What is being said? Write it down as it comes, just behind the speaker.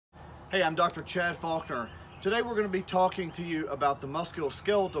Hey, I'm Dr. Chad Faulkner. Today we're going to be talking to you about the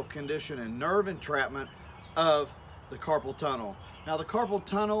musculoskeletal condition and nerve entrapment of the carpal tunnel. Now the carpal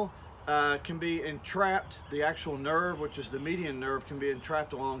tunnel can be entrapped, the actual nerve, which is the median nerve, can be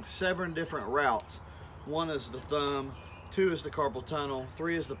entrapped along 7 different routes. 1 is the thumb, 2 is the carpal tunnel,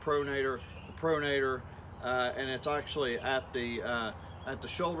 3 is the pronator, and it's actually at the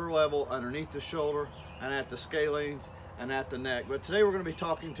shoulder level, underneath the shoulder, and at the scalenes, and at the neck. But today we're going to be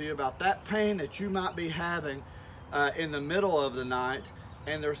talking to you about that pain that you might be having in the middle of the night,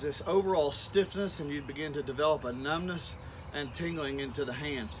 and there's this overall stiffness, and you begin to develop a numbness and tingling into the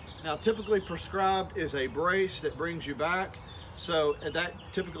hand. Now typically prescribed is a brace that brings you back, so that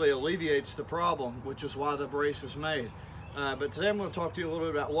typically alleviates the problem, which is why the brace is made. But today I'm going to talk to you a little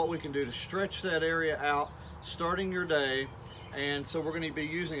bit about what we can do to stretch that area out starting your day. And so we're going to be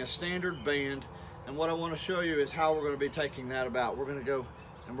using a standard band, and what I want to show you is how we're going to be taking that about. We're going to go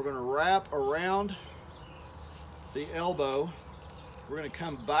and we're going to wrap around the elbow. We're going to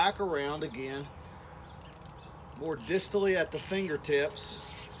come back around again, more distally at the fingertips,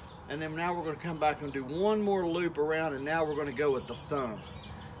 and then now we're going to come back and do one more loop around, and now we're going to go with the thumb.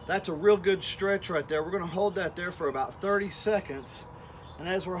 That's a real good stretch right there. We're going to hold that there for about 30 seconds. And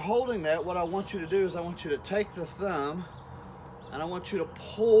as we're holding that, what I want you to do is I want you to take the thumb and I want you to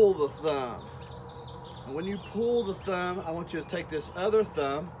pull the thumb. And when you pull the thumb, I want you to take this other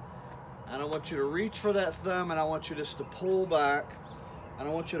thumb and I want you to reach for that thumb, and I want you just to pull back, and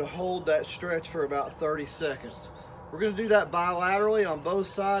I want you to hold that stretch for about 30 seconds. We're going to do that bilaterally on both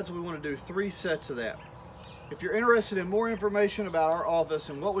sides. We want to do 3 sets of that. If you're interested in more information about our office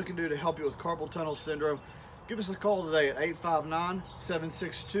and what we can do to help you with carpal tunnel syndrome, give us a call today at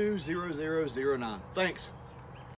 859-762-0009. Thanks.